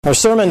Our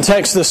sermon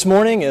text this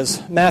morning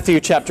is Matthew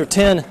chapter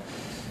 10.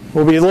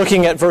 We'll be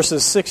looking at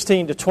verses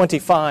 16 to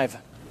 25.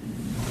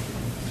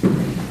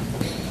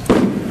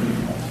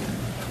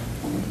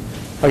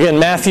 Again,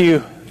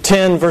 Matthew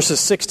 10,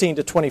 verses 16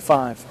 to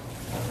 25.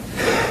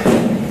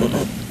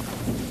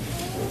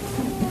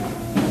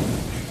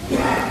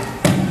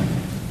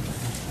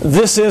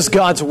 This is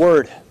God's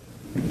Word.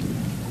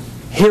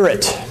 Hear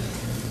it.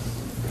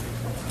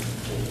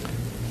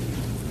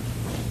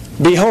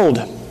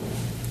 Behold,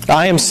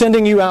 I am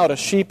sending you out as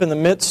sheep in the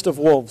midst of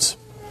wolves.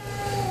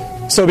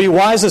 So be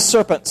wise as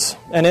serpents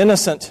and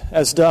innocent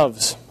as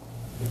doves.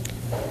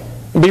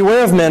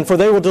 Beware of men, for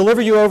they will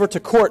deliver you over to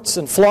courts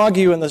and flog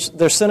you in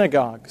their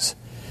synagogues.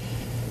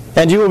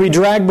 And you will be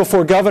dragged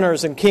before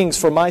governors and kings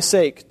for my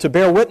sake, to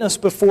bear witness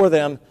before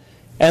them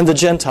and the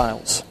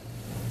Gentiles.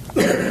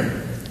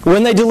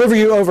 When they deliver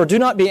you over, do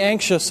not be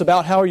anxious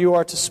about how you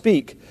are to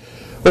speak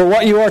or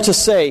what you are to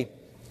say,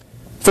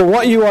 for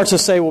what you are to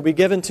say will be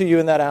given to you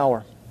in that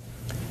hour.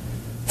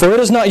 For it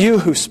is not you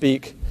who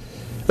speak,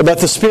 but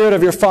the Spirit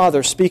of your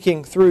Father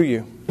speaking through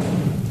you.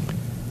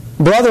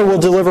 Brother will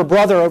deliver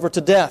brother over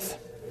to death,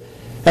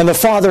 and the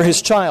father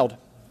his child.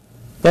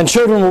 And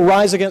children will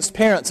rise against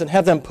parents and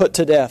have them put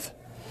to death.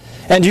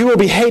 And you will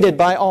be hated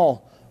by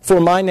all for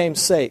my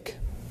name's sake.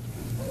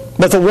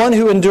 But the one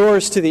who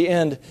endures to the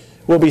end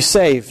will be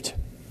saved.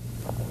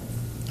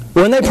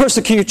 When they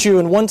persecute you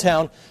in one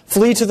town,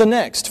 flee to the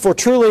next. For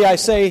truly I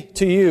say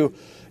to you,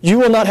 you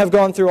will not have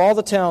gone through all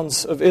the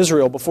towns of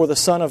Israel before the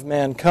Son of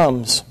Man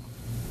comes.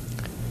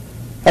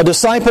 A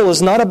disciple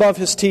is not above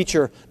his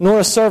teacher, nor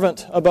a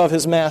servant above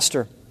his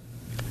master.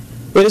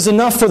 It is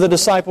enough for the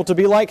disciple to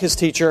be like his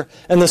teacher,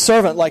 and the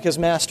servant like his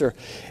master.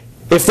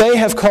 If they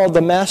have called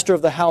the master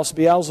of the house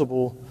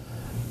Beelzebul,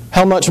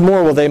 how much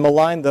more will they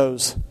malign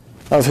those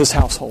of his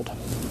household?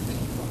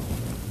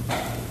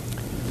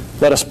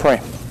 Let us pray.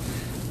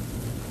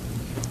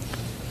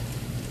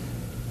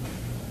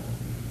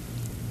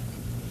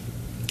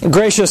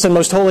 Gracious and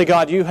most holy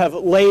God, you have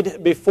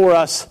laid before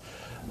us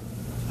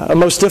a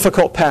most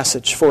difficult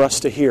passage for us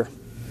to hear.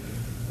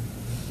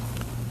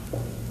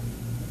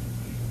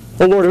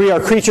 Oh Lord, we are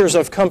creatures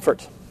of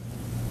comfort.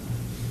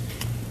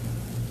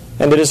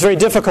 And it is very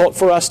difficult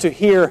for us to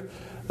hear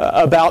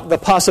about the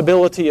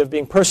possibility of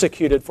being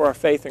persecuted for our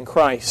faith in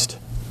Christ.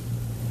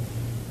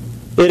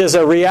 It is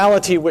a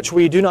reality which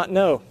we do not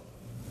know.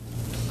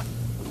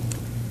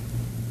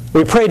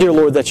 We pray, dear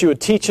Lord, that you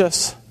would teach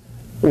us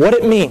what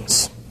it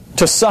means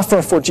to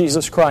suffer for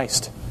Jesus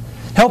Christ.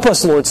 Help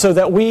us, Lord, so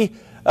that we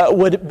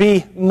would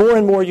be more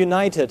and more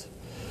united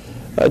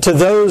to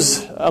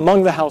those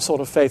among the household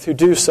of faith who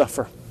do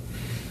suffer,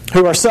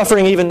 who are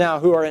suffering even now,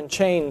 who are in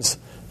chains,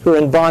 who are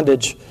in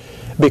bondage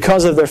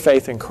because of their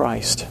faith in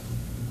Christ.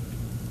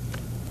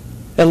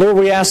 And Lord,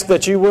 we ask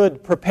that you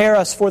would prepare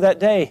us for that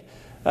day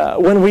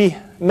when we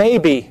may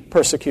be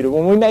persecuted,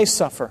 when we may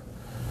suffer,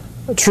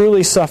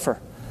 truly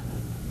suffer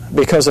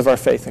because of our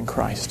faith in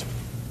Christ.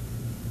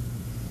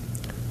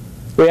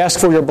 We ask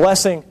for your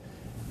blessing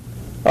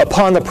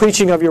upon the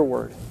preaching of your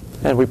word.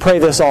 And we pray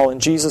this all in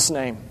Jesus'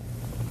 name.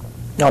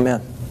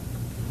 Amen.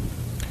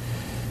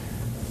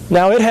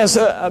 Now, it has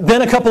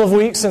been a couple of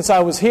weeks since I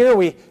was here.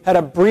 We had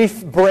a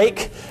brief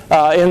break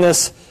in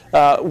this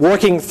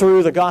working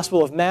through the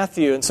Gospel of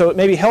Matthew. And so it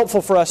may be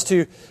helpful for us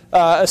to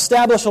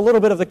establish a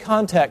little bit of the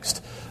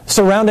context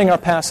surrounding our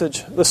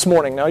passage this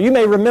morning. Now, you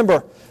may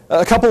remember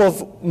a couple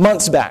of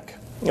months back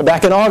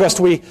in August,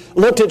 we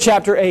looked at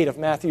chapter 8 of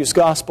Matthew's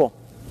Gospel.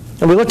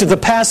 And we looked at the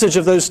passage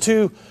of those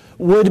two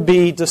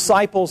would-be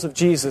disciples of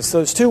Jesus,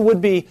 those two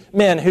would-be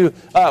men who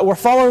were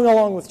following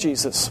along with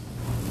Jesus.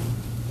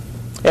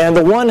 And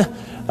the one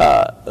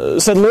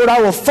said, Lord,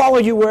 I will follow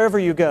you wherever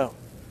you go.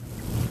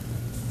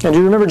 And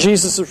you remember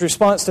Jesus'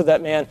 response to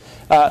that man,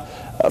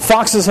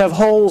 foxes have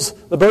holes,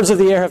 the birds of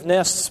the air have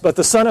nests, but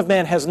the Son of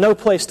Man has no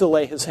place to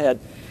lay his head.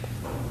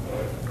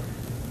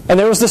 And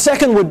there was the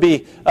second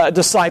would-be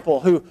disciple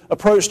who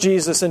approached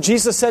Jesus, and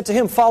Jesus said to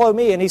him, follow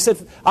me. And he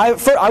said, I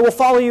will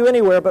follow you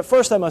anywhere, but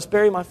first I must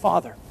bury my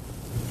father.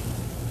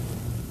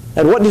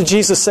 And what did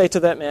Jesus say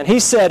to that man? He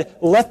said,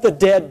 let the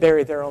dead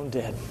bury their own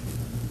dead.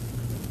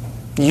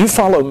 You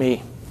follow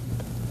me.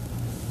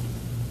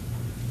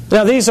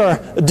 Now these are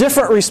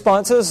different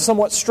responses,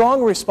 somewhat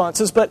strong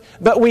responses, but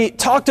we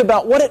talked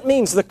about what it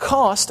means, the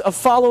cost of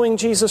following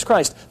Jesus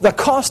Christ, the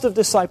cost of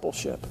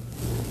discipleship.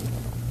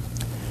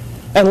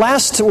 And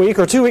last week,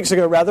 or 2 weeks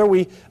ago rather,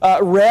 we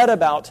read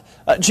about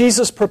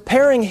Jesus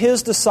preparing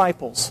his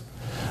disciples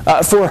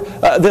for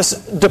this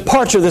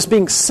departure, this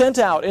being sent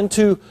out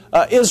into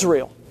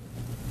Israel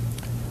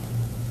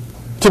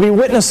to be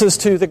witnesses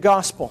to the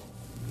gospel.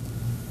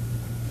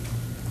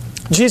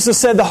 Jesus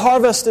said the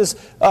harvest is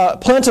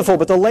plentiful,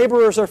 but the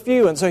laborers are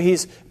few. And so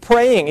he's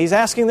praying, he's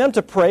asking them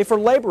to pray for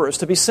laborers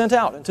to be sent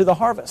out into the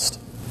harvest.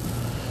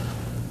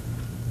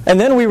 And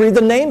then we read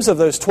the names of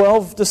those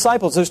 12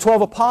 disciples, those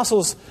 12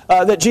 apostles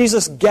that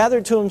Jesus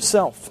gathered to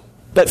himself,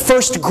 that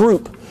first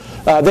group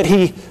that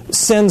he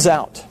sends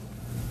out.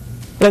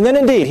 And then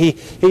indeed,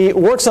 he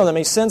works on them.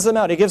 He sends them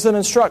out. He gives them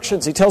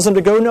instructions. He tells them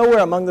to go nowhere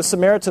among the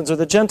Samaritans or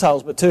the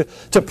Gentiles, but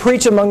to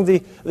preach among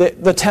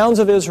the towns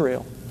of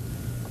Israel.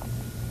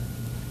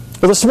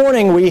 But this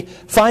morning, we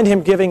find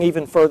him giving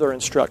even further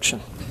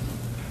instruction.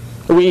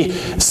 We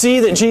see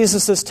that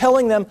Jesus is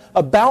telling them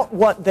about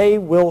what they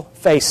will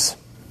face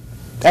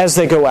as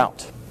they go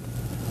out.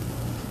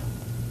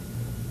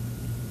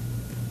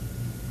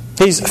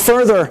 He's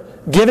further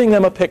giving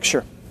them a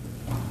picture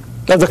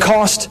of the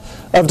cost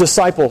of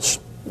disciples,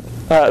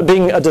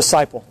 being a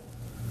disciple.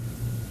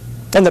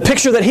 And the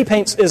picture that he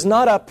paints is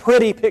not a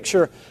pretty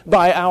picture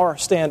by our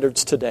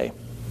standards today.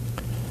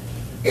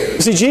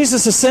 You see,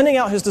 Jesus is sending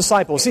out his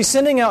disciples. He's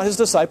sending out his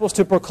disciples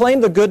to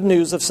proclaim the good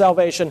news of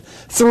salvation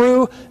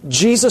through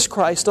Jesus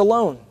Christ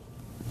alone.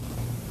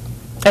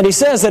 And he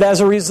says that as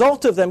a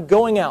result of them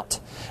going out,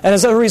 and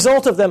as a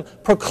result of them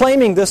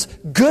proclaiming this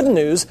good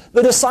news,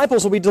 the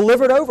disciples will be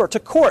delivered over to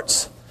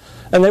courts,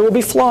 and they will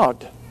be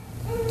flogged.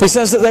 He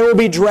says that they will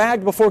be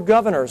dragged before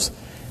governors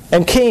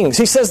and kings.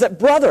 He says that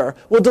brother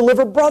will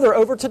deliver brother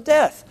over to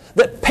death,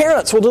 that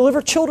parents will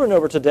deliver children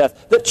over to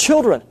death, that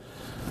children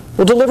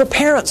will deliver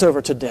parents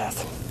over to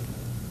death.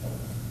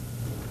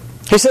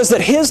 He says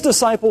that his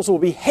disciples will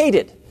be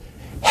hated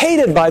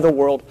by the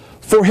world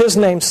for his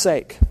name's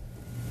sake.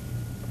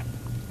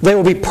 They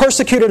will be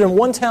persecuted in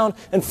one town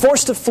and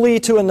forced to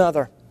flee to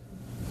another.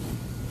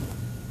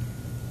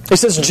 He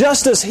says,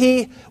 just as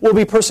he will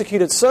be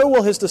persecuted, so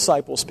will his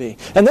disciples be.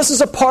 And this is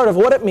a part of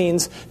what it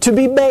means to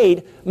be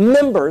made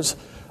members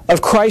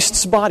of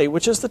Christ's body,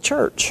 which is the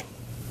church.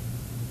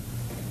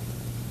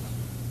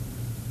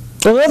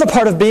 Another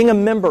part of being a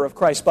member of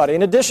Christ's body,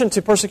 in addition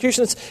to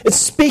persecution, it's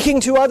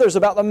speaking to others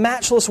about the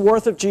matchless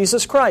worth of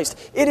Jesus Christ.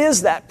 It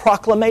is that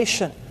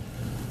proclamation,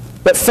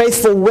 that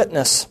faithful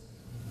witness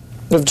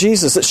of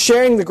Jesus. It's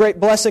sharing the great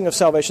blessing of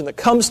salvation that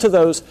comes to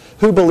those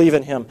who believe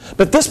in him.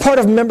 But this part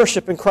of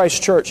membership in Christ's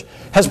church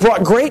has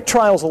brought great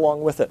trials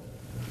along with it.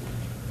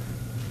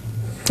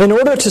 In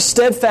order to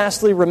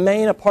steadfastly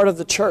remain a part of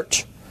the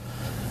church,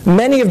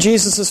 many of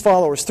Jesus'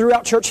 followers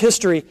throughout church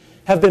history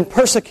have been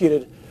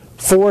persecuted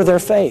for their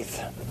faith.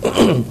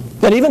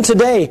 And even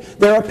today,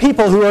 there are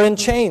people who are in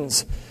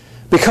chains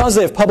because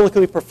they have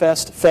publicly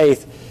professed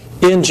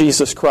faith in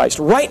Jesus Christ.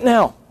 Right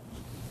now,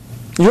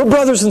 your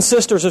brothers and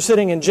sisters are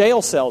sitting in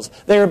jail cells.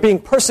 They are being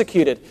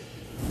persecuted.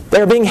 They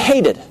are being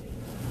hated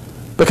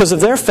because of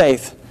their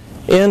faith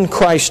in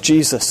Christ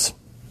Jesus.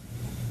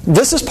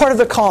 This is part of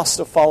the cost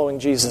of following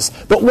Jesus.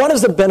 But what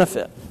is the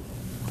benefit?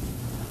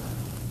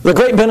 The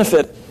great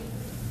benefit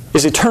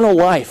is eternal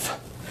life.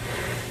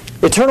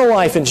 Eternal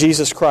life in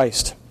Jesus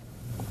Christ.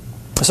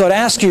 So I'd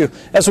ask you,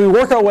 as we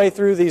work our way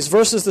through these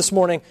verses this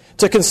morning,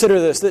 to consider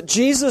this, that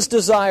Jesus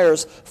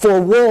desires for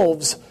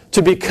wolves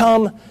to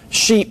become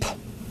sheep.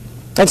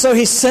 And so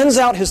he sends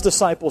out his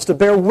disciples to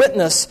bear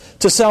witness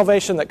to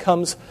salvation that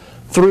comes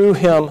through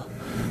him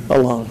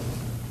alone.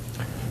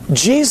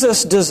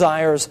 Jesus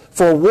desires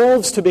for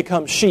wolves to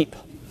become sheep.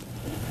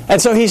 And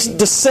so he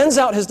sends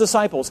out his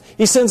disciples.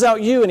 He sends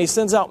out you and he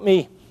sends out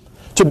me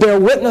to bear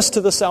witness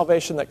to the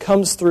salvation that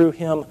comes through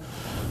him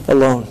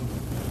alone.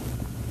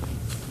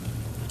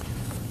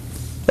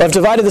 I've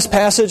divided this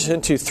passage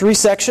into 3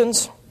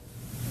 sections.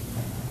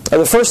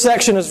 The first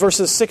section is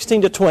verses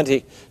 16 to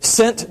 20,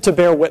 sent to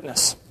bear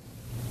witness.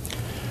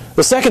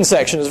 The second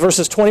section is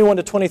verses 21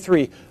 to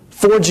 23,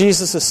 for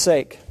Jesus'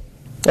 sake.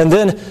 And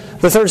then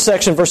the third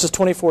section, verses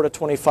 24 to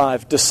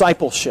 25,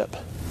 discipleship.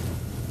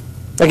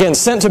 Again,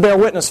 sent to bear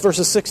witness,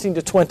 verses 16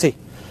 to 20.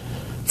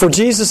 For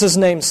Jesus'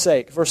 name's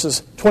sake,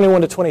 verses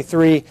 21 to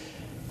 23.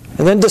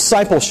 And then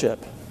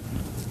discipleship,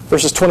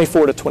 verses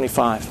 24 to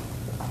 25.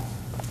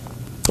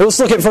 Let's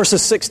look at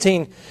verses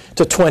 16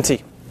 to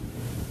 20.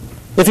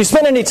 If you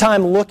spend any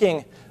time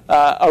looking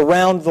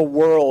around the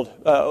world,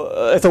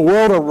 at the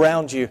world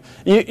around you,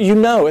 you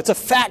know, it's a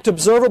fact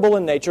observable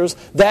in nature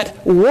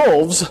that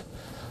wolves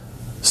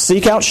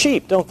seek out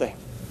sheep, don't they?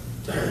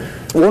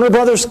 Warner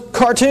Brothers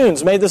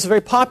cartoons made this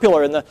very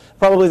popular in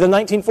probably the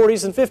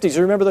 1940s and 50s.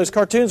 You remember those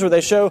cartoons where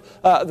they show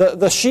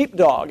the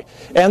sheepdog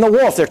and the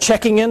wolf. They're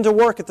checking into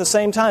work at the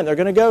same time. They're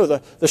going to go.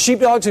 The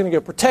sheepdog's going to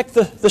go protect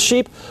the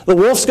sheep. The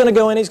wolf's going to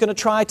go in. He's going to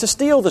try to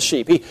steal the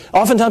sheep. He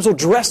oftentimes will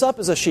dress up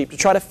as a sheep to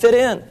try to fit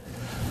in.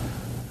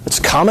 It's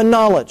common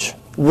knowledge.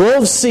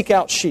 Wolves seek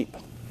out sheep.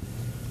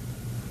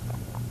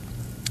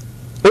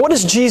 But what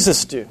does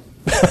Jesus do?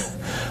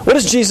 What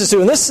does Jesus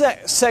do? In this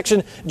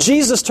section,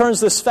 Jesus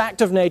turns this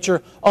fact of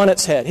nature on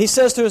its head. He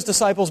says to his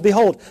disciples,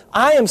 behold,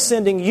 I am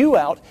sending you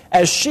out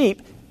as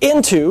sheep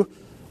into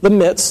the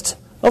midst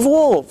of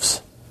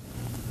wolves.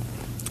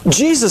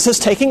 Jesus is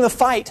taking the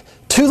fight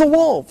to the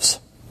wolves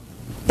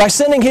by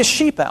sending his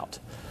sheep out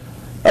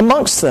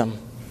amongst them.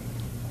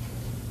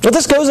 But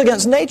this goes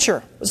against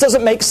nature. This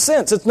doesn't make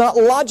sense. It's not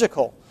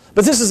logical.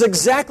 But this is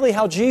exactly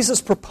how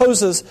Jesus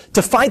proposes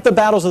to fight the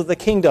battles of the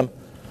kingdom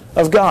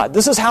of God.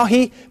 This is how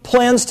he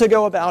plans to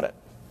go about it.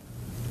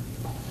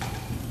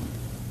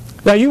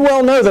 Now you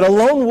well know that a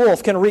lone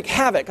wolf can wreak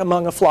havoc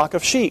among a flock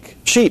of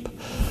sheep.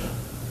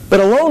 But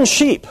a lone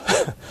sheep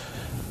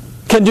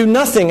can do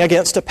nothing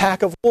against a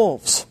pack of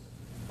wolves.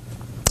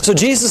 So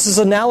Jesus'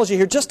 analogy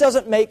here just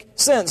doesn't make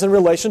sense in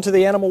relation to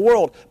the animal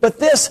world. But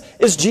this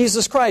is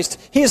Jesus Christ.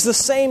 He is the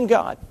same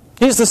God.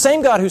 He is the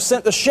same God who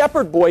sent the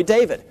shepherd boy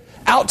David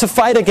out to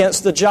fight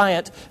against the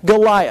giant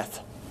Goliath.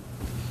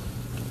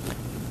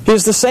 He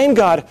is the same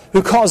God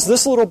who caused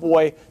this little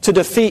boy to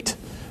defeat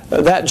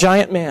that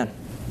giant man.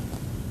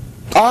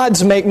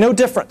 Odds make no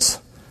difference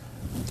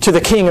to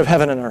the King of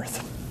heaven and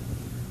earth.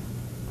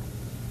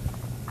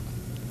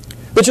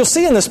 But you'll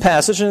see in this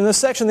passage and in this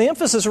section, the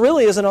emphasis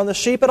really isn't on the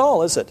sheep at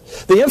all, is it?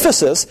 The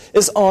emphasis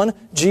is on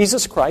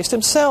Jesus Christ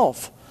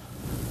Himself.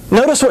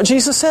 Notice what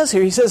Jesus says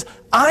here. He says,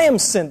 I am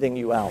sending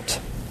you out.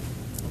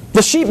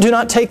 The sheep do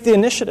not take the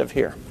initiative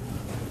here.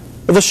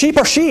 The sheep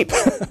are sheep.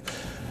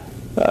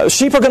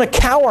 Sheep are going to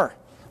cower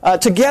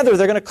together.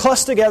 They're going to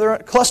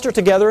cluster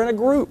together in a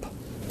group.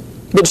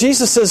 But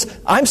Jesus says,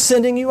 I'm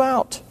sending you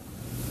out.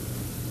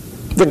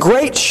 The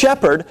great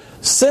shepherd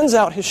sends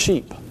out his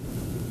sheep.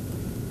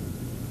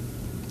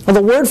 Well,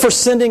 the word for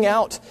sending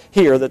out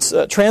here, that's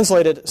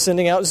translated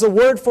sending out, is the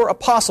word for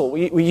apostle.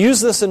 We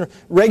use this in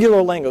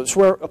regular language,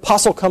 where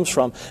apostle comes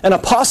from. An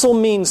apostle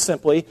means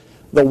simply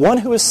the one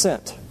who is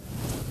sent.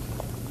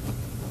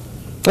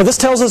 Now, this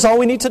tells us all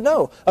we need to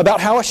know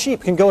about how a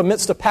sheep can go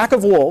amidst a pack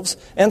of wolves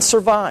and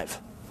survive.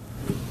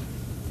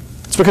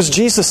 It's because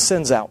Jesus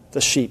sends out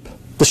the sheep.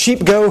 The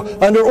sheep go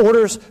under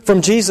orders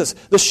from Jesus.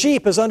 The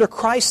sheep is under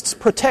Christ's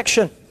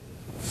protection.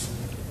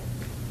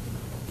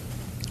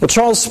 Well,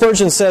 Charles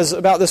Spurgeon says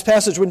about this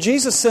passage, when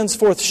Jesus sends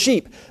forth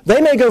sheep, they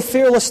may go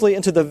fearlessly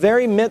into the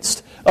very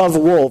midst of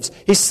wolves.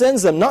 He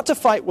sends them not to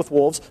fight with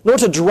wolves, nor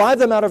to drive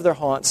them out of their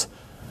haunts,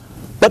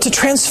 but to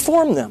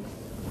transform them.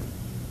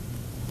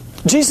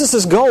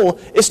 Jesus' goal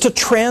is to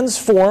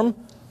transform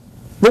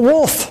the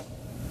wolf.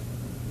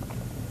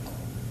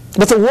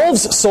 But the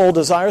wolf's sole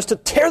desire is to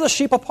tear the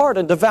sheep apart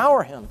and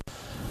devour him.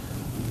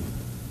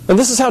 And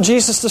this is how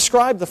Jesus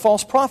described the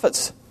false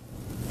prophets.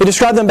 He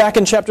described them back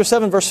in chapter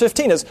 7, verse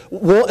 15,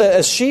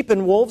 as sheep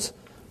and wolves,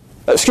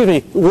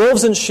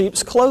 wolves in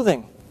sheep's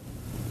clothing.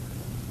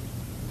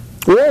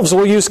 Wolves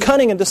will use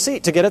cunning and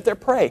deceit to get at their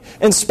prey.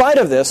 In spite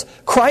of this,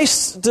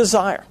 Christ's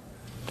desire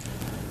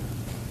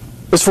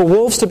is for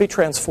wolves to be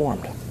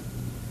transformed.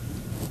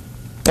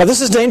 Now,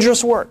 this is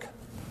dangerous work.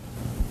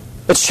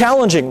 It's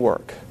challenging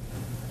work.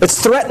 It's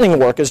threatening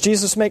work, as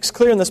Jesus makes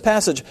clear in this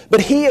passage.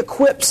 But He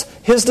equips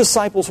His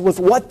disciples with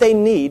what they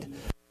need.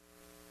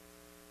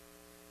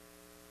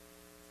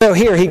 So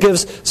here He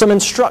gives some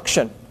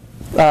instruction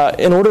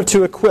in order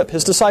to equip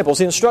His disciples.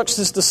 He instructs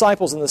His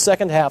disciples in the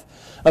second half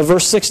of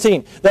verse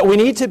 16 that we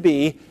need to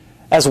be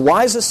as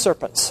wise as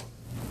serpents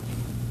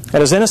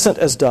and as innocent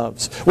as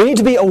doves. We need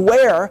to be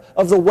aware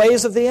of the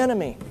ways of the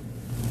enemy.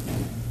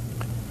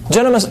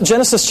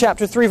 Genesis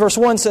chapter 3 verse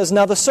 1 says,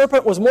 Now the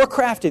serpent was more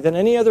crafty than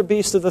any other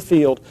beast of the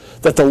field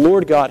that the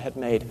Lord God had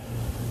made.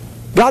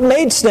 God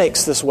made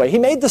snakes this way. He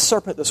made the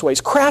serpent this way.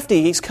 He's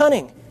crafty. He's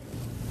cunning.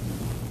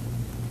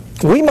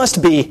 We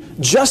must be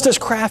just as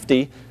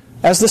crafty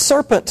as the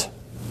serpent.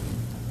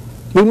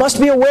 We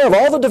must be aware of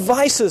all the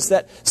devices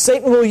that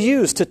Satan will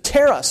use to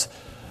tear us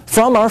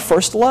from our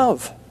first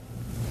love.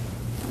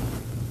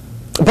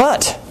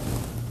 But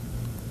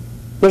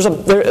there's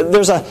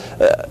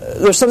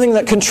something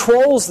that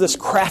controls this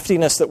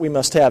craftiness that we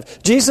must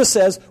have. Jesus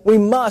says we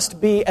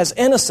must be as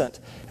innocent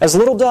as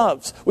little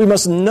doves. We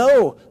must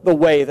know the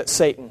way that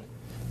Satan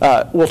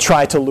will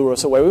try to lure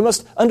us away. We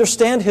must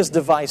understand his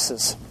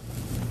devices.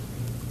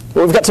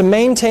 But we've got to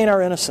maintain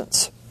our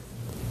innocence.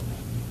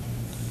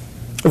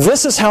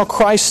 This is how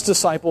Christ's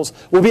disciples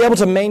will be able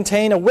to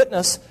maintain a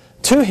witness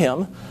to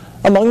Him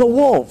among the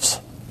wolves.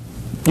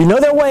 You know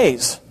their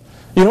ways.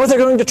 You know what they're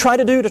going to try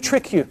to do to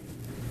trick you.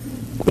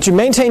 But you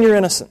maintain your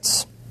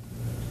innocence.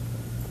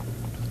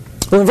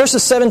 Well, in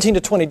verses 17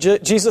 to 20,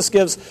 Jesus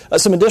gives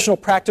some additional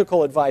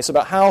practical advice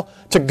about how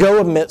to go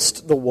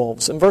amidst the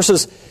wolves. In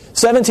verses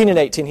 17 and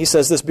 18, He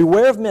says this,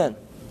 Beware of men,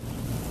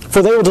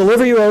 for they will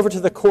deliver you over to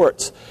the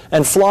courts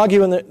and flog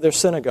you in their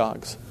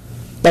synagogues.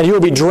 And you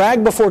will be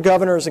dragged before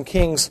governors and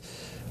kings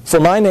for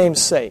my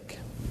name's sake.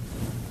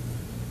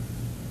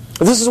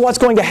 This is what's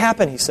going to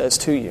happen, He says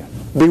to you.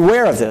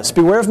 Beware of this.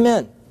 Beware of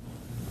men.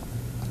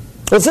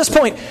 At this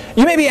point,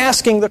 you may be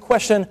asking the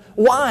question,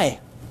 why?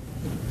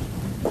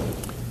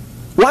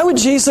 Why would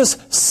Jesus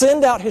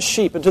send out His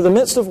sheep into the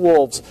midst of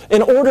wolves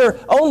in order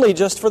only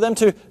just for them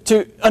to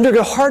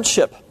undergo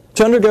hardship,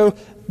 to undergo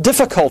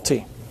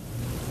difficulty?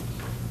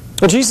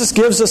 Well, Jesus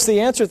gives us the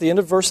answer at the end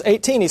of verse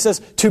 18. He says,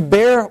 to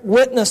bear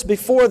witness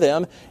before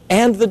them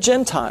and the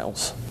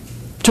Gentiles.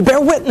 To bear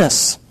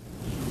witness.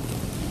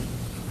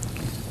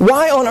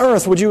 Why on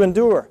earth would you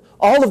endure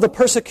all of the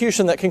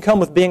persecution that can come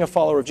with being a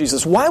follower of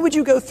Jesus? Why would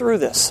you go through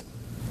this?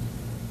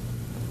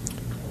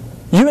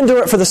 You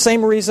endure it for the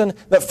same reason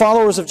that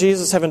followers of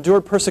Jesus have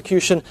endured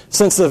persecution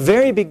since the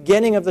very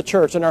beginning of the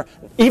church and are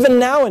even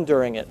now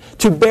enduring it.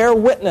 To bear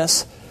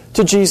witness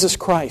to Jesus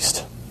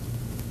Christ.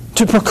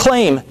 To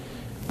proclaim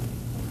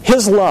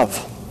His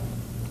love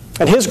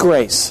and His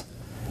grace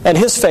and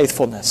His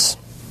faithfulness.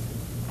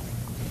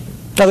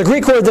 Now, the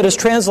Greek word that is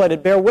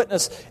translated bear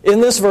witness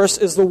in this verse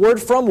is the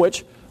word from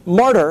which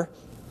martyr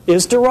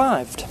is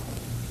derived.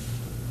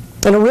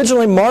 And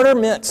originally, martyr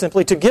meant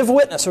simply to give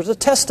witness or to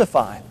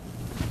testify.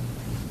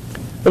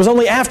 It was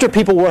only after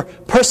people were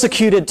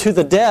persecuted to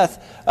the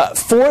death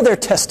for their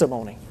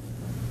testimony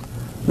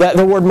that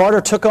the word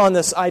martyr took on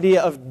this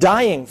idea of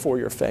dying for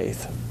your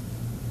faith.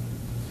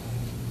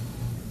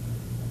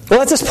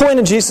 Well, at this point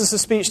in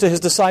Jesus' speech to his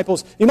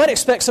disciples, you might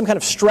expect some kind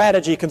of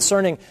strategy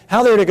concerning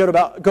how they were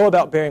to go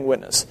about bearing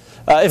witness.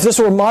 If this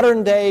were the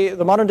modern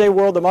day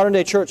world, the modern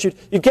day church,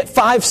 you'd get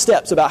 5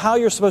 steps about how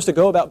you're supposed to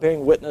go about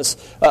bearing witness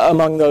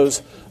among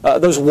those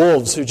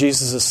wolves who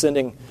Jesus is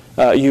sending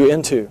you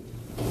into.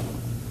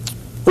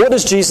 What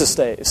does Jesus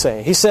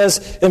say? He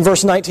says in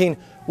verse 19,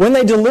 "When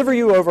they deliver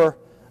you over,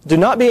 do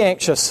not be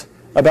anxious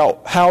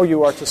about how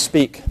you are to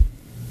speak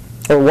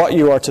or what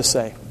you are to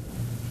say."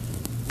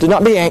 Do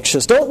not be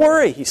anxious. Don't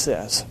worry, he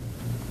says.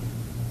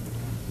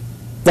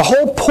 The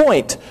whole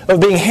point of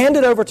being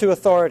handed over to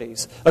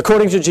authorities,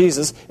 according to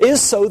Jesus, is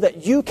so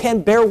that you can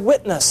bear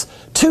witness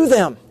to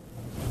them.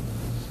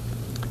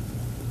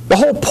 The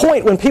whole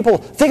point when people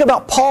think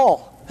about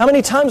Paul, how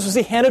many times was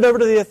he handed over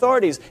to the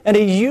authorities? And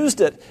he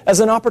used it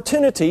as an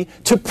opportunity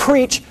to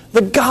preach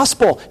the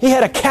gospel. He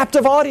had a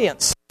captive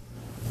audience.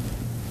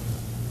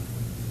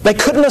 They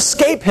couldn't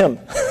escape him.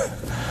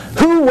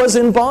 Who was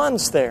in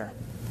bonds there?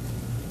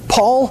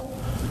 Paul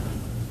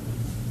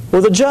or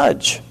the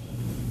judge?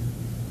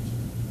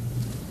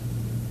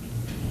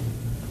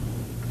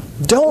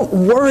 Don't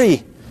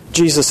worry,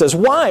 Jesus says.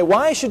 Why?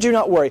 Why should you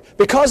not worry?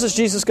 Because, as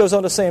Jesus goes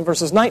on to say in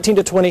verses 19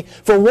 to 20,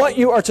 "For what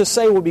you are to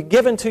say will be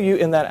given to you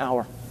in that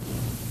hour.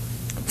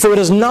 For it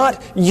is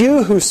not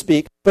you who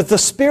speak, but the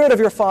Spirit of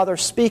your Father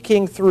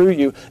speaking through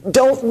you."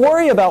 Don't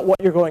worry about what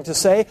you're going to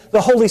say.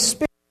 The Holy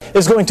Spirit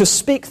is going to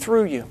speak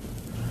through you.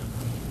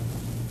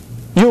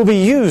 You will be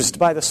used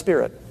by the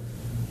Spirit.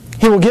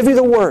 He will give you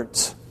the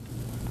words.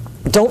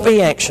 Don't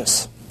be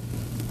anxious.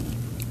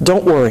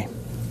 Don't worry.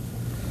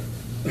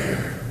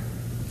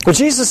 Well,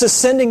 Jesus is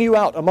sending you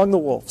out among the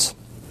wolves.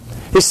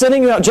 He's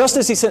sending you out just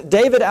as he sent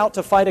David out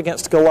to fight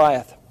against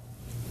Goliath.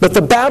 But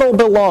the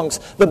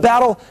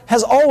battle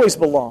has always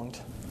belonged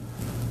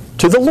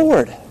to the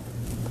Lord.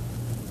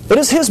 It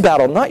is His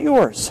battle, not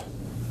yours.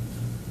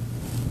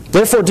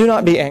 Therefore, do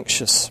not be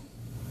anxious.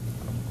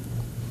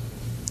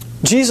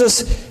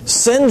 Jesus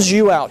sends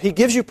you out. He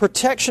gives you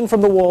protection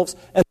from the wolves,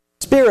 and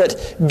the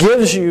Spirit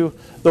gives you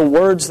the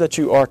words that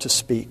you are to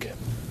speak.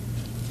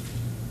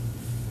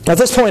 At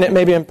this point, it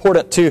may be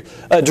important to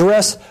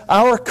address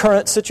our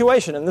current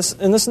situation in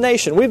this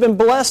nation. We've been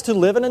blessed to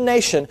live in a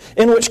nation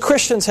in which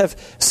Christians have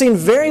seen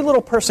very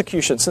little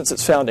persecution since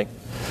its founding.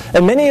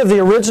 And many of the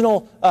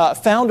original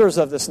founders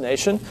of this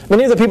nation,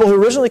 many of the people who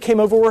originally came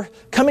over, were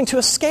coming to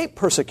escape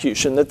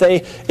persecution that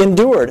they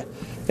endured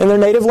in their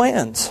native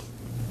lands.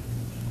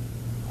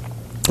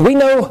 We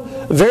know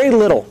very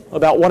little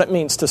about what it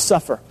means to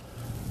suffer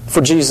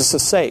for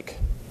Jesus' sake.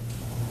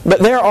 But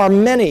there are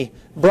many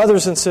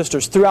brothers and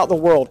sisters throughout the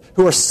world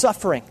who are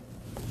suffering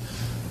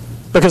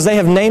because they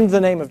have named the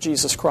name of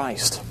Jesus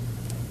Christ.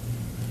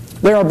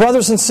 There are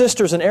brothers and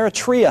sisters in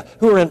Eritrea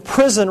who are in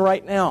prison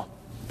right now.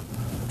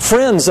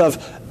 Friends of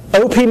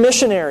OP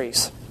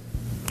missionaries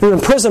who are in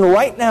prison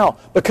right now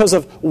because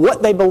of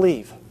what they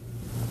believe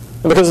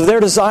and because of their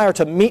desire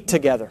to meet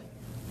together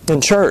in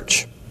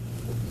church.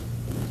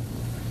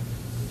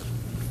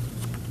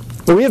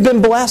 We have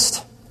been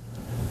blessed,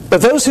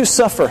 but those who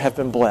suffer have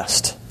been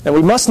blessed. And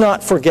we must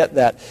not forget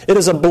that. It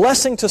is a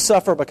blessing to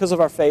suffer because of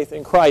our faith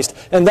in Christ.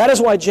 And that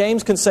is why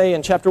James can say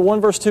in chapter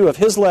 1, verse 2 of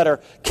his letter,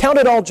 "Count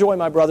it all joy,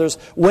 my brothers,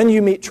 when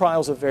you meet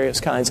trials of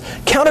various kinds."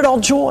 Count it all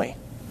joy.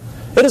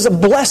 It is a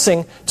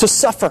blessing to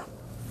suffer.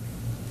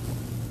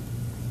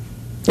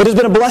 It has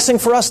been a blessing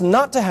for us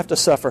not to have to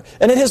suffer.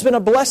 And it has been a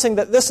blessing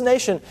that this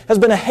nation has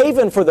been a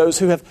haven for those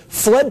who have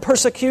fled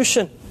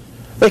persecution.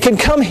 They can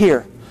come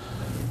here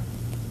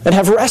and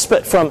have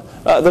respite from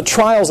the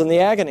trials and the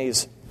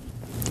agonies.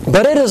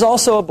 But it is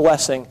also a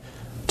blessing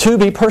to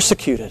be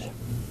persecuted.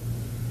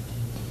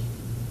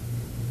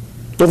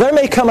 Well, there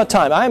may come a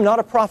time, I am not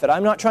a prophet,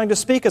 I'm not trying to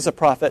speak as a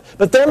prophet,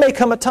 but there may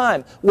come a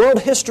time,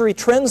 world history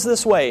trends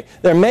this way,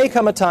 there may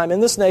come a time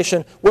in this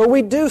nation where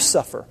we do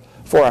suffer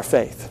for our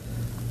faith.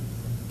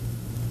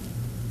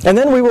 And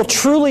then we will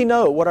truly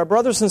know what our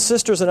brothers and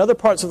sisters in other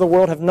parts of the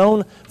world have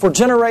known for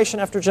generation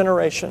after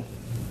generation.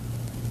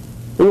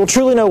 We will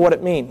truly know what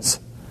it means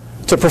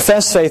to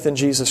profess faith in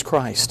Jesus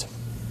Christ.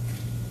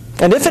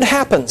 And if it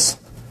happens,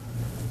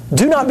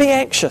 do not be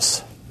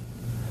anxious.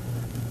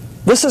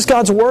 This is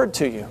God's word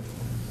to you.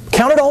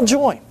 Count it all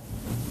joy.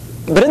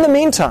 But in the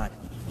meantime,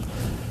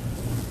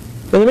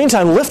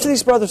 lift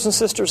these brothers and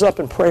sisters up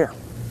in prayer.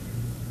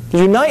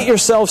 Unite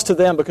yourselves to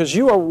them because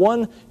you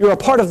are a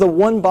part of the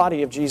one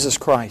body of Jesus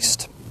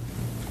Christ.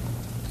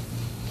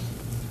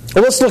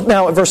 Well, let's look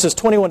now at verses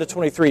 21 to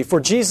 23. For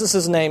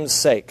Jesus' name's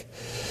sake.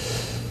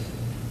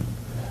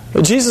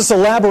 Jesus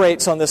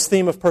elaborates on this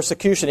theme of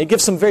persecution. He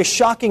gives some very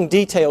shocking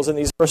details in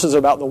these verses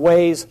about the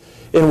ways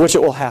in which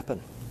it will happen.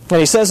 And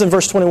he says in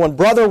verse 21,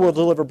 brother will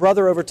deliver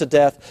brother over to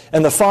death,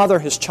 and the father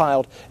his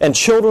child, and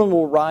children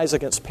will rise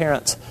against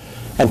parents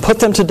and put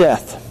them to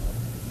death.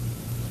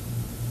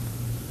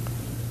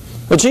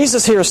 But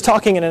Jesus here is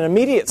talking in an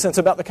immediate sense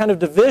about the kind of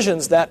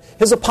divisions that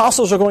his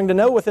apostles are going to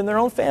know within their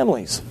own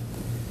families,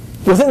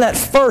 within that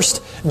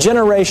first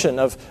generation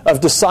of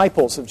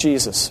disciples of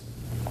Jesus.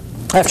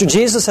 After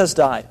Jesus has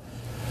died,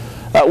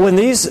 when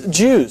these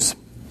Jews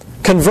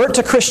convert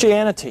to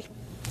Christianity,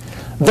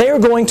 they are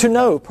going to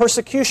know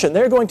persecution.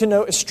 They're going to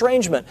know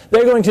estrangement.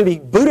 They're going to be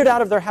booted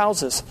out of their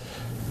houses.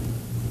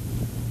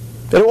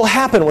 It will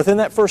happen within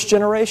that first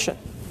generation.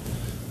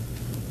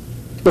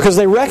 Because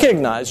they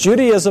recognize,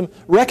 Judaism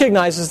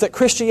recognizes that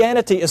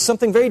Christianity is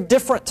something very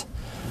different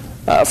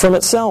from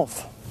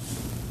itself.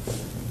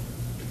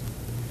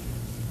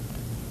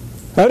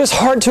 Now it is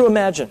hard to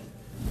imagine.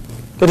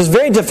 It is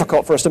very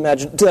difficult for us to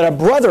imagine that a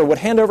brother would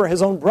hand over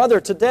his own brother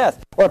to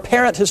death, or a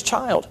parent his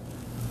child.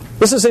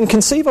 This is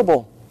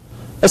inconceivable,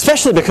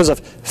 especially because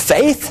of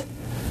faith.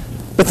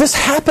 But this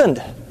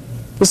happened.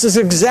 This is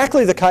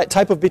exactly the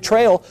type of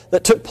betrayal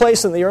that took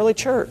place in the early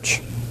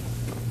church.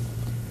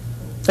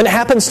 And it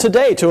happens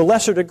today to a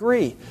lesser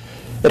degree.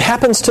 It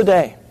happens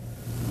today.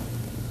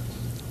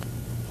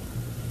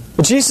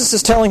 But Jesus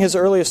is telling his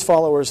earliest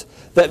followers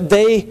that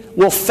they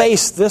will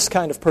face this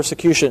kind of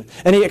persecution.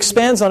 And he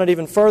expands on it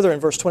even further in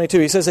verse 22.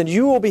 He says, and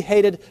you will be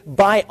hated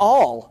by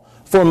all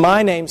for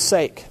my name's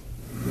sake.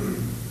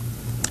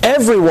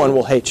 Everyone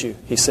will hate you,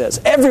 he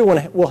says.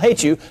 Everyone will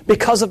hate you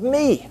because of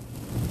me.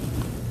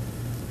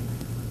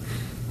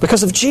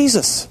 Because of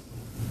Jesus.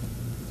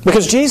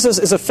 Because Jesus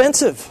is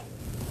offensive.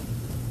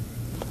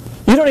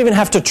 You don't even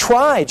have to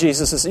try,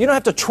 Jesus is. You don't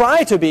have to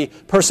try to be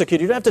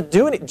persecuted. You don't have to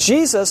do anything.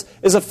 Jesus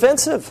is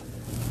offensive.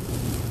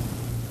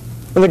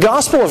 And the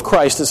gospel of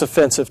Christ is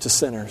offensive to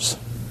sinners.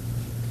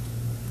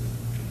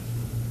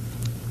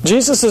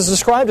 Jesus is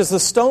described as the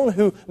stone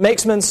who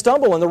makes men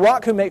stumble and the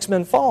rock who makes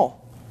men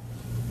fall.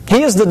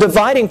 He is the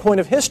dividing point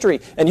of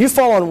history, and you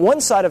fall on one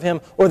side of him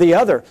or the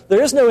other.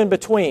 There is no in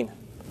between.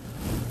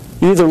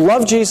 You either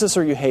love Jesus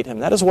or you hate him.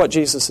 That is what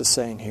Jesus is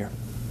saying here.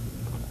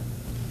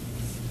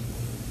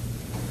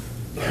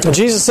 And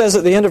Jesus says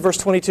at the end of verse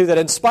 22 that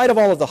in spite of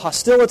all of the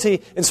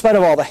hostility, in spite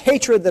of all the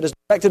hatred that is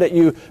directed at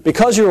you,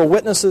 because you are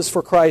witnesses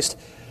for Christ,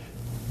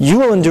 you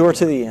will endure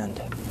to the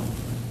end.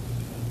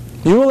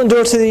 You will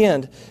endure to the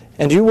end,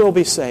 and you will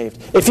be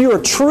saved. If you are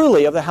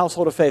truly of the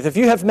household of faith, if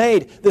you have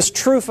made this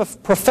true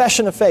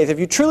profession of faith, if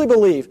you truly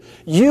believe,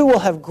 you will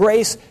have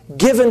grace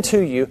given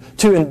to you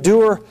to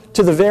endure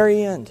to the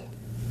very end.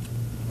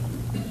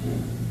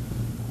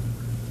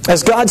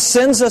 As God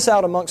sends us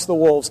out amongst the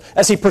wolves,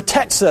 as He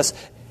protects us,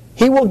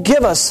 He will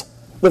give us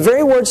the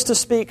very words to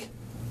speak,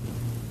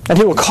 and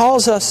He will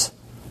cause us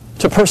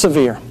to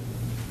persevere.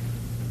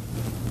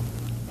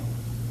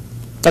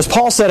 As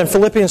Paul said in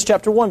Philippians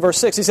chapter 1, verse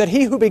 6, he said,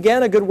 he who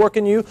began a good work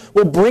in you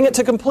will bring it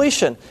to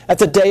completion at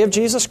the day of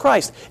Jesus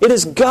Christ. It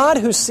is God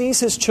who sees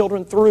His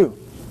children through.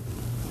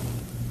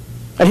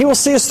 And He will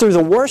see us through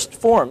the worst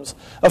forms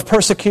of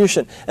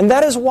persecution. And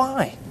that is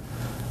why.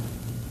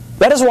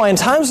 That is why in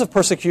times of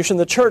persecution,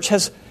 the church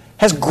has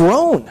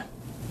grown.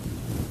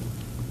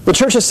 The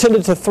church has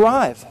tended to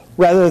thrive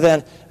rather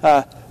than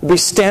be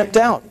stamped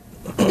out.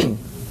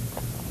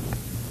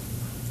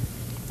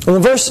 In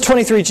verse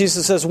 23,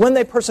 Jesus says, when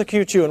they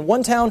persecute you in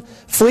one town,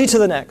 flee to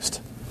the next.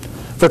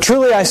 For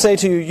truly I say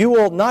to you, you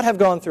will not have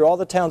gone through all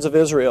the towns of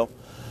Israel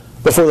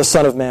before the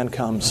Son of Man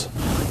comes.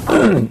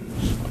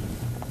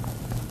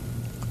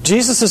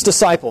 Jesus'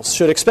 disciples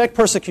should expect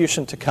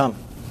persecution to come.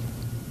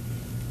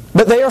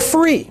 But they are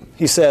free,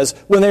 he says,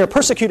 when they are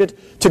persecuted,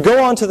 to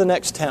go on to the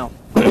next town.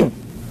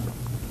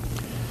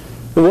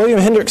 William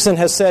Hendrickson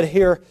has said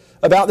here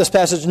about this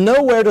passage,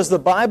 nowhere does the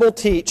Bible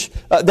teach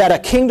that a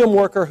kingdom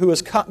worker who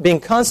is being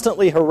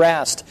constantly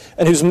harassed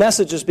and whose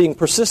message is being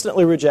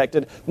persistently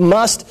rejected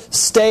must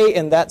stay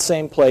in that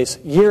same place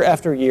year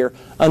after year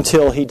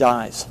until he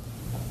dies.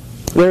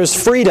 There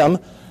is freedom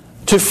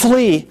to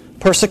flee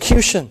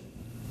persecution.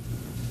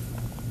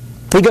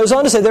 He goes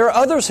on to say there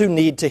are others who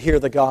need to hear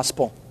the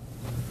gospel.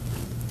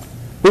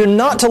 We are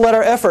not to let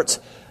our efforts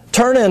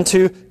turn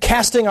into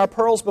casting our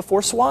pearls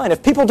before swine.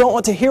 If people don't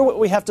want to hear what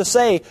we have to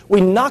say, we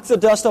knock the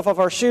dust off of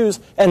our shoes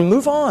and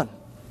move on.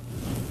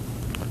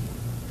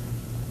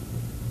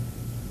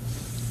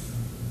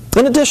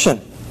 In addition,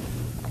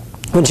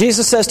 when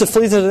Jesus says to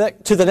flee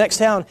to the next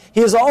town,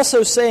 He is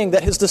also saying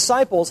that His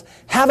disciples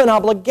have an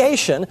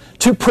obligation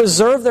to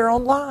preserve their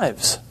own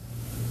lives.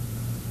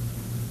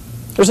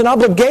 There's an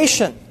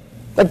obligation.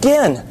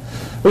 Again,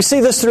 we see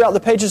this throughout the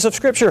pages of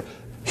Scripture.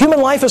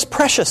 Human life is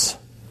precious.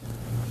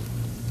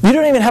 You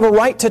don't even have a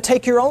right to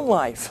take your own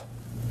life.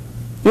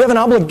 You have an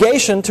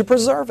obligation to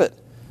preserve it.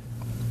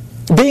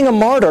 Being a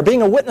martyr,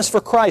 being a witness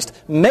for Christ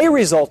may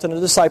result in a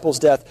disciple's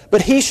death,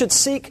 but he should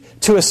seek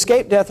to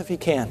escape death if he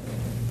can.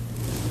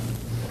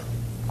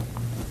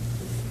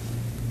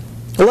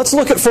 Well, let's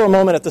look for a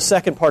moment at the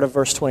second part of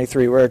verse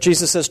 23, where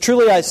Jesus says,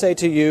 truly I say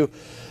to you,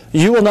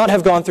 you will not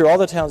have gone through all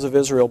the towns of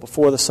Israel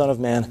before the Son of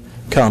Man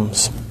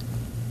comes.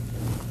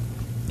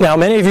 Now,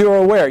 many of you are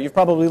aware, you've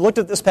probably looked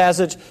at this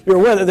passage, you're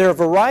aware that there are a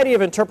variety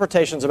of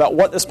interpretations about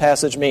what this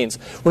passage means.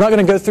 We're not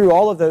going to go through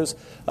all of those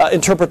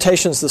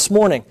interpretations this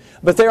morning,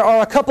 but there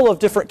are a couple of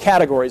different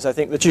categories, I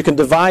think, that you can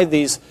divide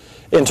these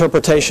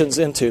interpretations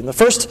into. And the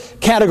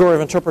first category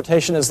of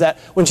interpretation is that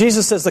when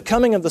Jesus says the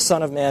coming of the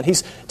Son of Man,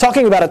 he's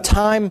talking about a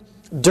time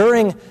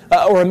during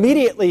or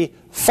immediately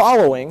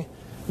following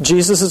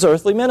Jesus'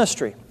 earthly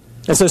ministry.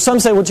 And so some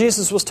say, well,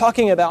 Jesus was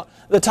talking about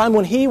the time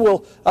when he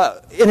will,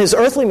 in his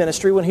earthly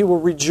ministry, when he will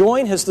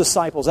rejoin his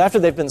disciples. After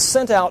they've been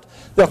sent out,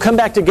 they'll come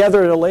back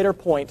together at a later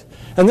point.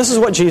 And this is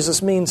what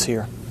Jesus means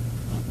here.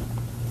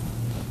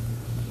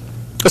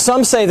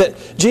 Some say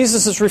that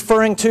Jesus is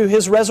referring to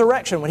his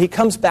resurrection, when he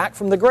comes back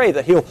from the grave,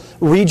 that he'll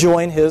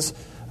rejoin his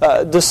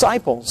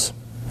disciples.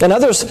 And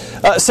others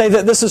say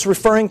that this is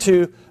referring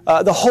to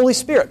the Holy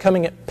Spirit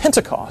coming at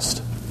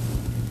Pentecost.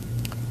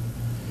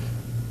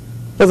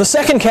 Now, the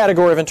second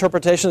category of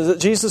interpretation is that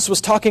Jesus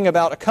was talking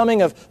about a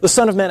coming of the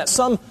Son of Man at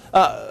some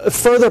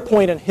further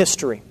point in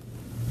history.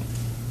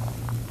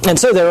 And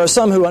so there are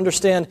some who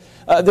understand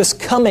this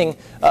coming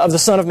of the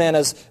Son of Man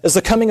as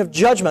the coming of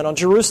judgment on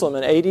Jerusalem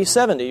in AD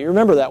 70. You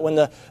remember that, when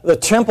the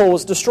temple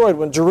was destroyed,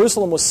 when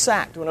Jerusalem was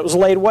sacked, when it was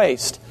laid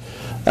waste.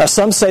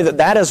 Some say that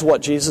that is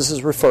what Jesus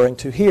is referring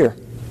to here.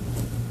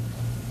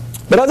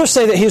 But others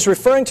say that he's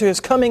referring to his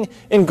coming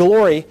in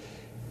glory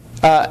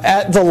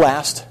at the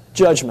last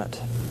judgment.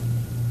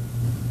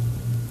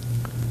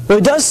 Well,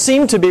 it does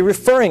seem to be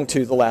referring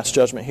to the Last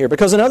Judgment here,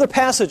 because in other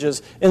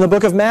passages in the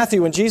book of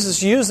Matthew, when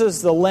Jesus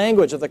uses the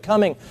language of the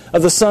coming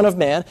of the Son of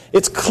Man,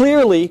 it's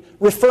clearly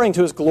referring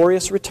to his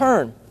glorious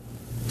return.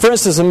 For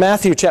instance, in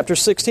Matthew chapter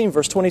 16,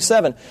 verse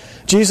 27,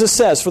 Jesus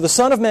says, "For the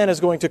Son of Man is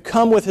going to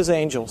come with his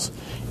angels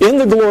in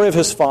the glory of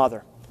his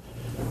Father,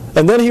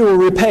 and then he will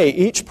repay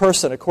each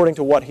person according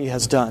to what he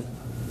has done."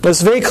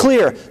 It's very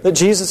clear that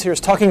Jesus here is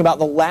talking about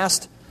the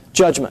last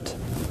judgment,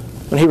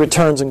 when he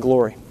returns in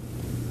glory.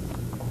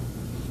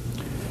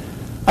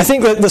 I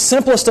think that the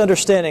simplest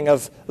understanding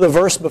of the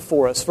verse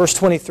before us, verse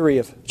 23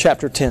 of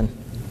chapter 10,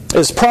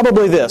 is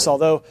probably this,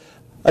 although,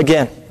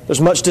 again, there's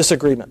much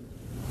disagreement.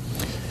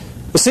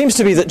 It seems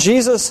to be that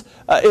Jesus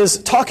is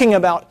talking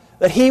about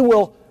that he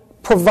will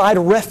provide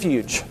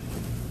refuge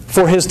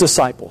for his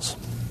disciples.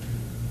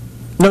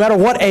 No matter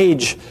what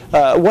age,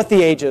 what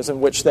the age is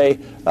in which they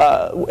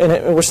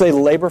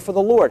labor for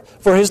the Lord.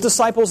 For his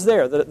disciples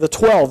there, the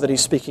 12 that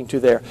he's speaking to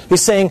there,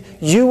 he's saying,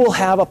 you will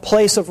have a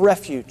place of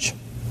refuge.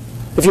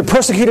 If you're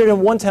persecuted in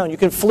one town, you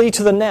can flee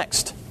to the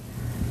next.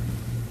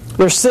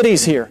 There are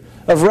cities here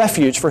of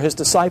refuge for his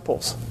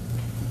disciples.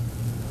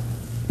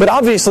 But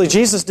obviously,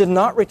 Jesus did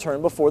not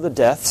return before the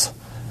deaths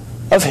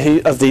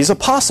of these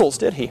apostles,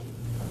 did he?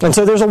 And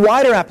so there's a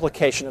wider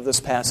application of this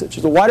passage.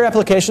 There's a wider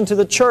application to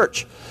the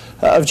church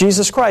of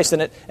Jesus Christ.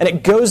 And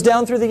it goes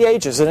down through the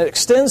ages, and it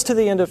extends to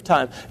the end of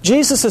time.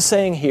 Jesus is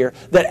saying here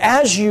that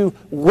as you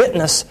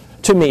witness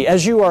to me,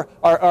 as you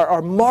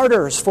are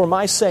martyrs for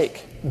my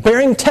sake,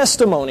 bearing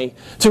testimony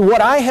to what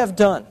I have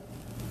done,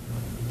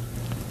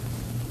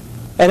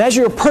 and as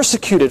you are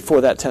persecuted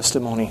for that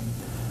testimony,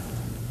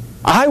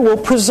 I will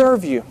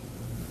preserve you.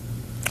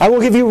 I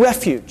will give you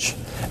refuge.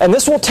 And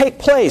this will take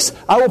place.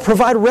 I will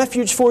provide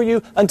refuge for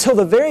you until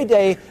the very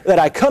day that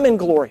I come in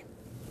glory.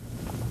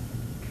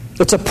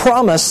 It's a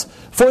promise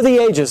for the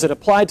ages. It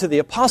applied to the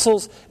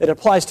apostles, it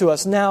applies to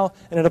us now,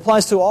 and it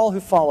applies to all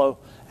who follow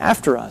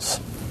after us.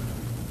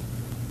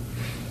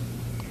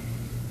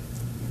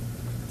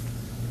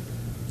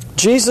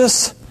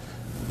 Jesus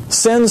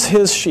sends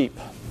his sheep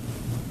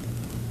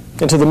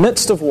into the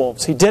midst of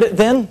wolves. He did it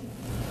then,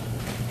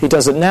 he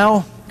does it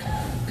now,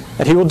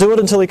 and he will do it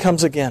until he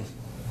comes again.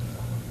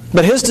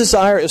 But his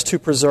desire is to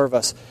preserve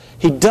us.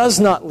 He does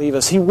not leave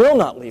us, he will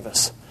not leave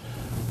us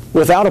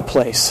without a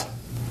place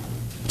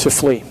to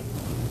flee.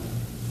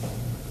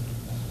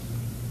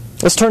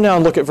 Let's turn now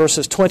and look at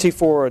verses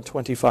 24 and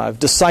 25,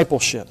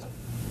 discipleship.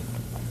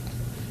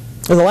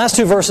 In the last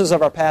two verses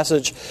of our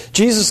passage,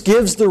 Jesus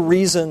gives the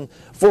reason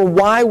for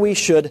why we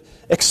should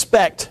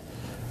expect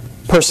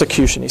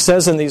persecution. He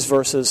says in these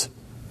verses,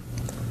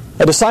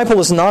 "A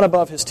disciple is not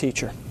above his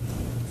teacher,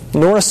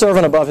 nor a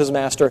servant above his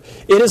master.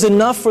 It is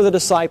enough for the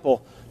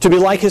disciple to be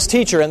like his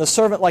teacher and the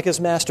servant like his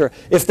master.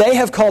 If they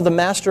have called the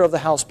master of the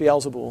house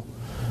Beelzebul,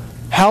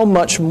 how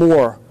much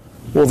more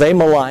will they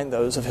malign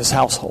those of his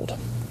household?"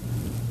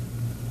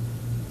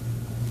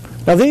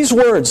 Now these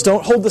words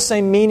don't hold the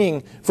same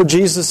meaning for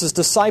Jesus'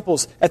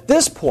 disciples at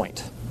this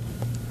point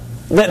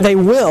that they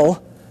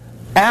will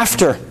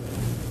after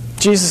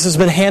Jesus has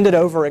been handed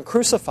over and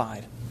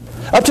crucified.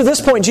 Up to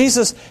this point,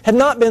 Jesus had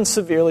not been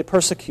severely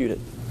persecuted.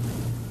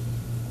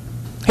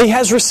 He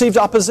has received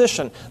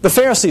opposition. The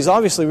Pharisees,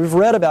 obviously, we've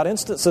read about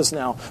instances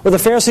now where the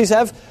Pharisees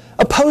have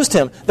opposed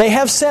him. They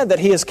have said that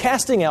he is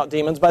casting out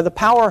demons by the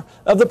power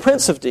of the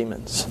prince of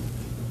demons.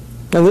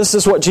 And this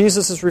is what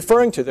Jesus is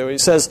referring to, though. He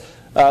says,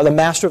 the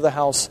master of the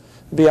house,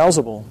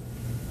 Beelzebul.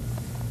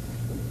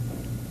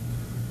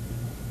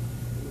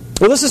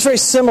 Well, this is very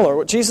similar.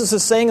 What Jesus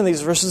is saying in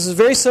these verses is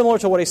very similar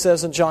to what he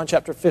says in John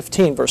chapter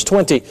 15, verse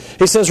 20.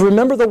 He says,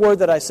 "Remember the word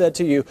that I said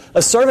to you,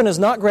 a servant is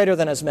not greater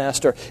than his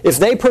master. If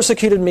they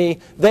persecuted me,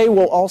 they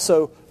will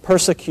also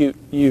persecute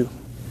you."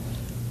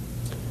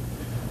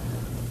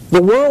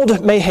 The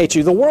world may hate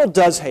you. The world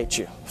does hate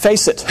you.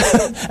 Face it.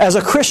 As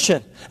a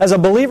Christian, as a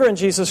believer in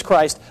Jesus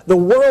Christ, the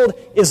world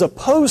is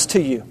opposed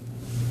to you.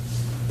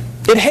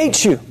 It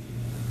hates you.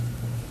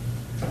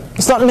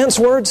 It's not mince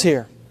words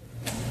here.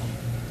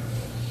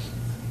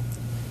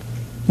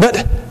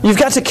 But you've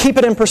got to keep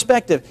it in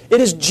perspective. It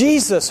is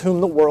Jesus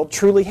whom the world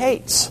truly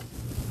hates.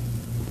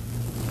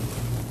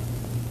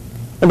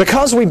 And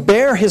because we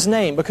bear His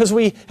name, because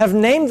we have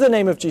named the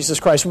name of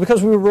Jesus Christ,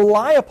 because we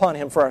rely upon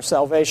Him for our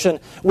salvation,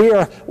 we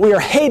are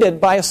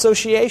hated by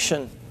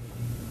association.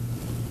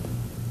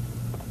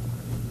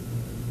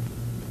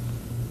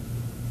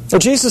 So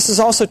Jesus is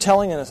also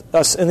telling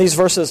us in these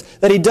verses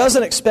that He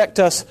doesn't expect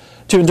us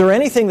to endure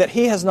anything that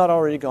He has not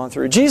already gone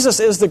through. Jesus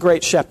is the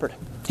great shepherd.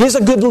 He's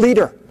a good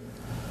leader.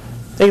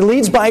 He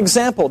leads by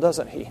example,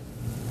 doesn't He?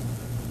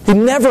 He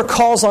never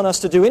calls on us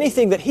to do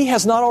anything that He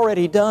has not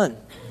already done.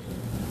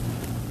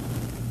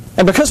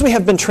 And because we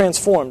have been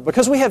transformed,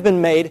 because we have been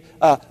made,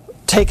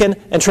 taken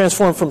and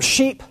transformed from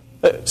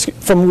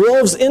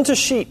wolves into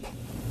sheep,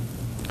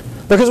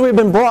 because we've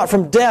been brought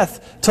from death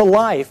to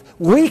life,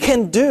 we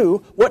can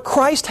do what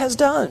Christ has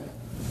done.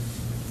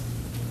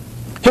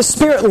 His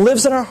Spirit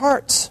lives in our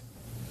hearts.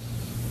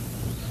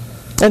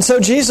 And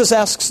so Jesus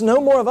asks no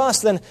more of us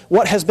than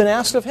what has been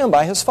asked of Him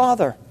by His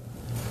Father.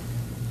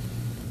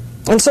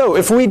 And so,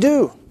 if we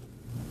do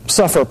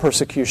suffer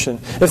persecution,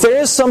 if there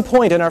is some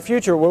point in our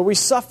future where we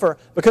suffer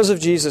because of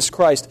Jesus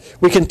Christ,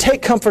 we can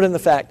take comfort in the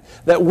fact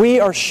that we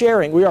are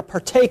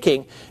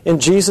partaking in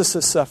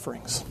Jesus'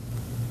 sufferings.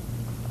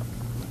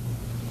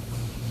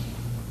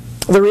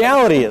 The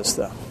reality is,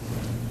 though,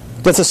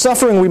 that the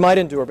suffering we might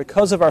endure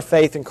because of our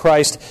faith in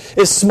Christ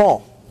is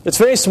small. It's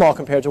very small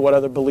compared to what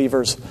other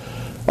believers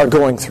are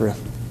going through.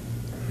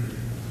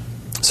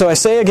 So I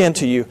say again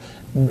to you,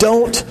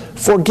 don't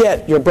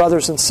forget your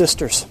brothers and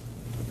sisters.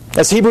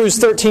 As Hebrews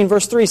 13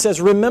 verse 3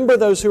 says, "Remember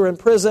those who are in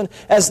prison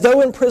as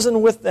though in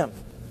prison with them,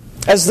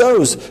 as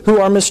those who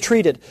are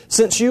mistreated,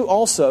 since you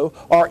also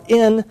are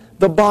in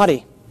the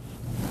body."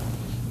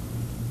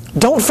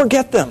 Don't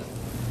forget them.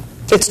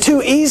 It's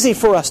too easy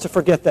for us to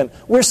forget them.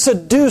 We're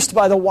seduced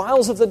by the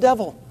wiles of the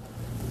devil.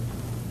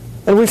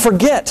 And we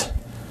forget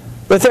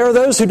that there are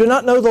those who do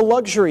not know the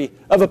luxury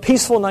of a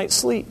peaceful night's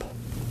sleep.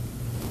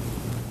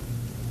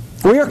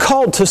 We are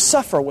called to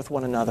suffer with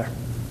one another.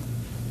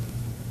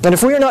 And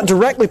if we are not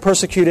directly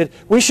persecuted,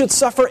 we should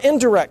suffer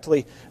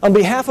indirectly on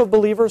behalf of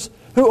believers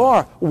who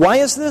are. Why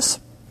is this?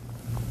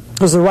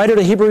 As the writer of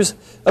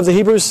the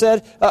Hebrews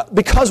said,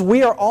 because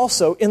we are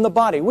also in the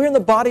body. We're in the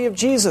body of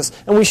Jesus,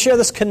 and we share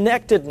this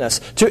connectedness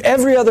to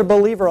every other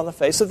believer on the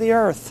face of the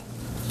earth.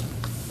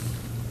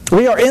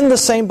 We are in the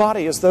same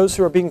body as those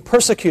who are being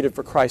persecuted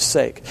for Christ's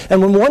sake.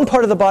 And when one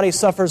part of the body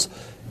suffers,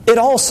 it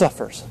all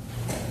suffers.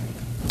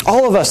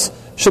 All of us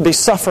should be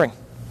suffering.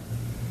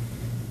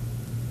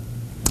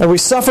 And we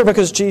suffer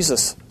because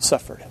Jesus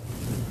suffered.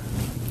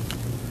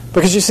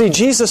 Because you see,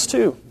 Jesus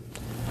too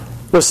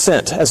was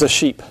sent as a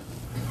sheep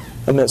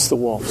amidst the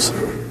wolves.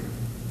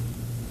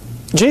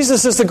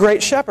 Jesus is the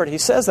great shepherd. He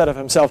says that of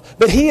Himself.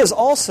 But He is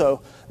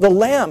also the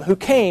Lamb who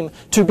came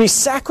to be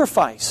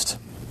sacrificed.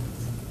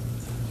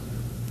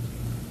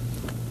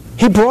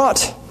 He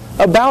brought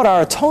about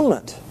our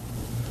atonement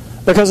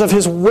because of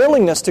His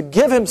willingness to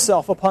give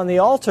Himself upon the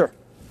altar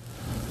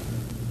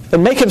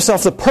and make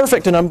Himself the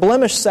perfect and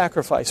unblemished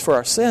sacrifice for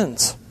our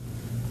sins.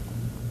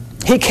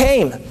 He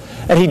came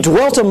and He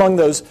dwelt among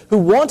those who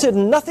wanted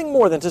nothing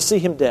more than to see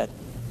Him dead.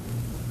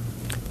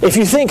 If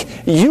you think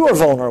you are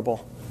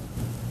vulnerable,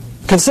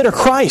 consider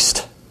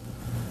Christ,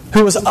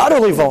 who was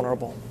utterly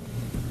vulnerable,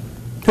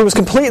 who was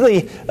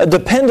completely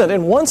dependent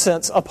in one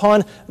sense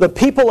upon the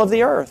people of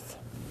the earth.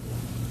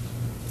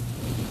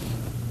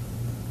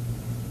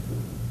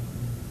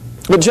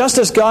 But just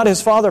as God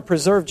His Father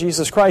preserved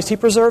Jesus Christ, He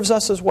preserves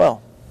us as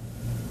well.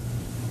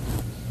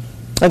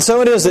 And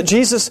so it is that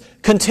Jesus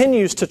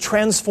continues to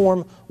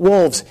transform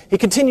wolves. He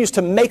continues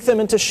to make them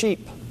into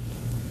sheep.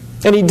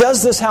 And He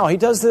does this how? He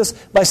does this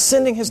by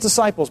sending His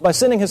disciples, by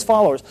sending His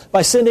followers,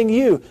 by sending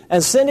you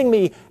and sending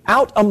me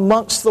out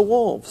amongst the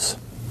wolves.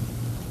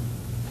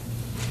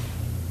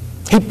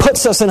 He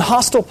puts us in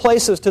hostile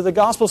places to the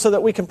gospel so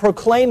that we can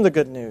proclaim the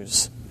good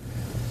news.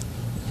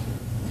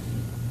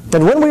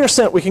 And when we are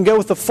sent, we can go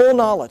with the full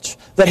knowledge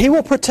that He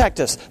will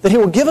protect us, that He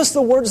will give us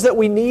the words that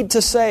we need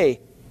to say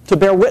to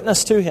bear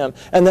witness to Him,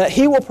 and that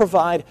He will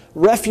provide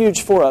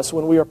refuge for us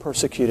when we are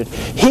persecuted.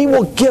 He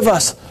will give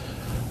us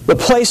the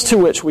place to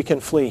which we can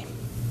flee.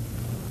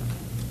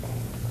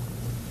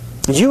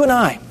 You and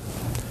I,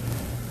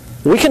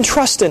 we can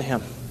trust in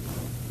Him,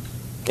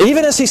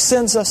 even as He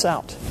sends us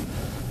out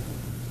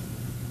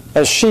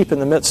as sheep in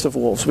the midst of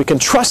wolves. We can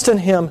trust in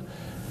Him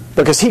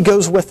because He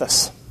goes with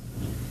us.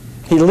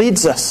 He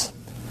leads us.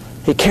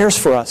 He cares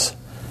for us.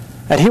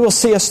 And He will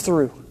see us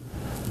through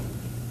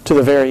to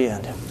the very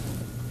end.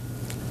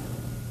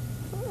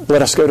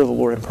 Let us go to the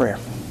Lord in prayer.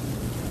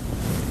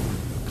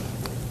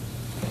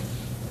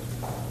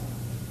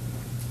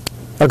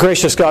 Our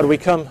gracious God, we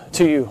come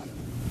to you,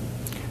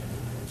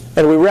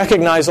 and we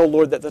recognize, O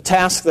Lord, that the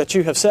task that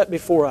you have set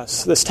before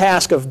us, this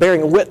task of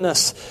bearing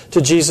witness to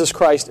Jesus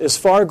Christ, is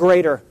far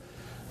greater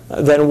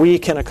than we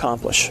can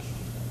accomplish.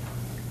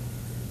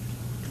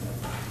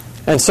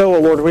 And so, O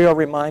Lord, we are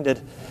reminded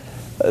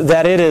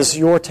that it is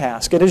your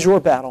task, it is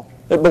your battle,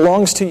 it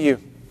belongs to you.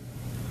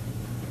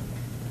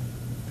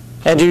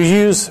 And you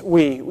use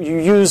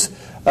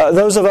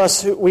those of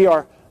us we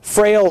are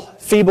frail,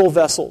 feeble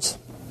vessels.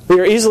 We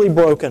are easily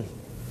broken.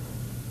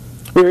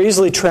 We are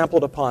easily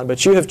trampled upon,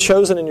 but you have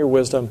chosen in your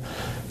wisdom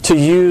to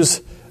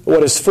use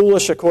what is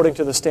foolish according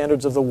to the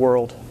standards of the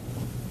world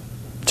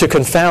to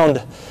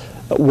confound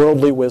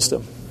worldly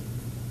wisdom.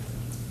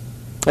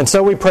 And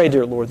so we pray,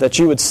 dear Lord, that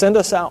you would send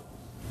us out.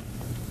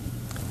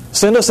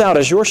 Send us out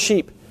as your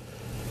sheep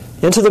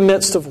into the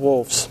midst of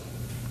wolves.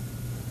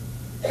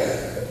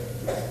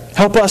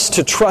 Help us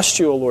to trust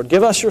you, O Lord.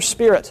 Give us your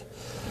Spirit.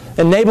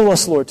 Enable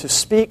us, Lord, to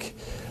speak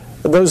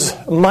those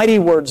mighty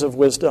words of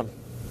wisdom.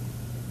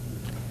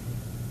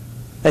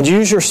 And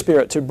use your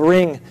Spirit to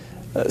bring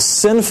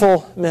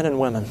sinful men and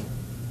women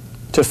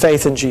to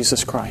faith in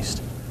Jesus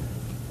Christ.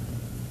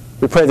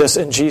 We pray this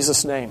in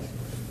Jesus' name.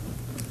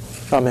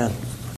 Amen.